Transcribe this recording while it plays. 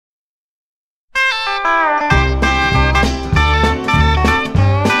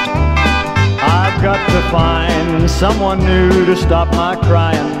someone new to stop my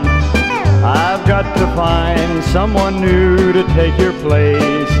crying. I've got to find someone new to take your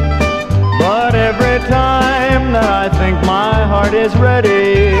place. But every time that I think my heart is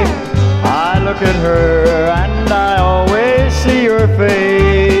ready, I look at her and I always see your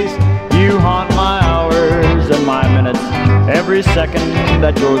face. You haunt my hours and my minutes, every second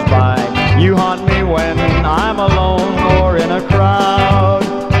that goes by. You haunt me when I'm alone or in a crowd.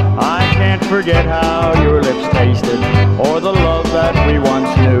 I can't forget how your lips tasted, or the love that we once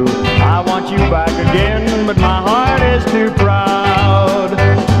knew. I want you back again, but my heart is too proud.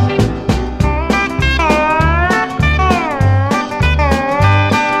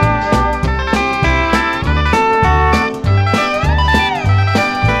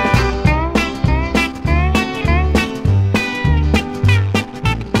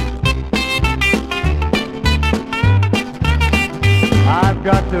 I've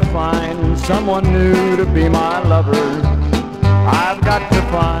got to find someone new to be my lover. I've got to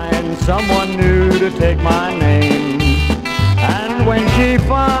find someone new to take my name. And when she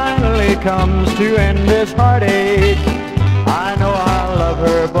finally comes to end this heartache, I know I'll love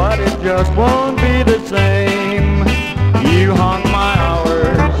her, but it just won't be the same. You haunt my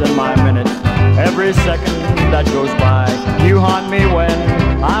hours and my minutes, every second that goes by. You haunt me when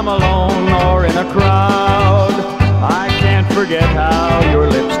I'm alone or in a crowd. I can't forget how your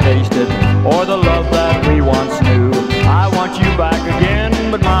lips tasted, or the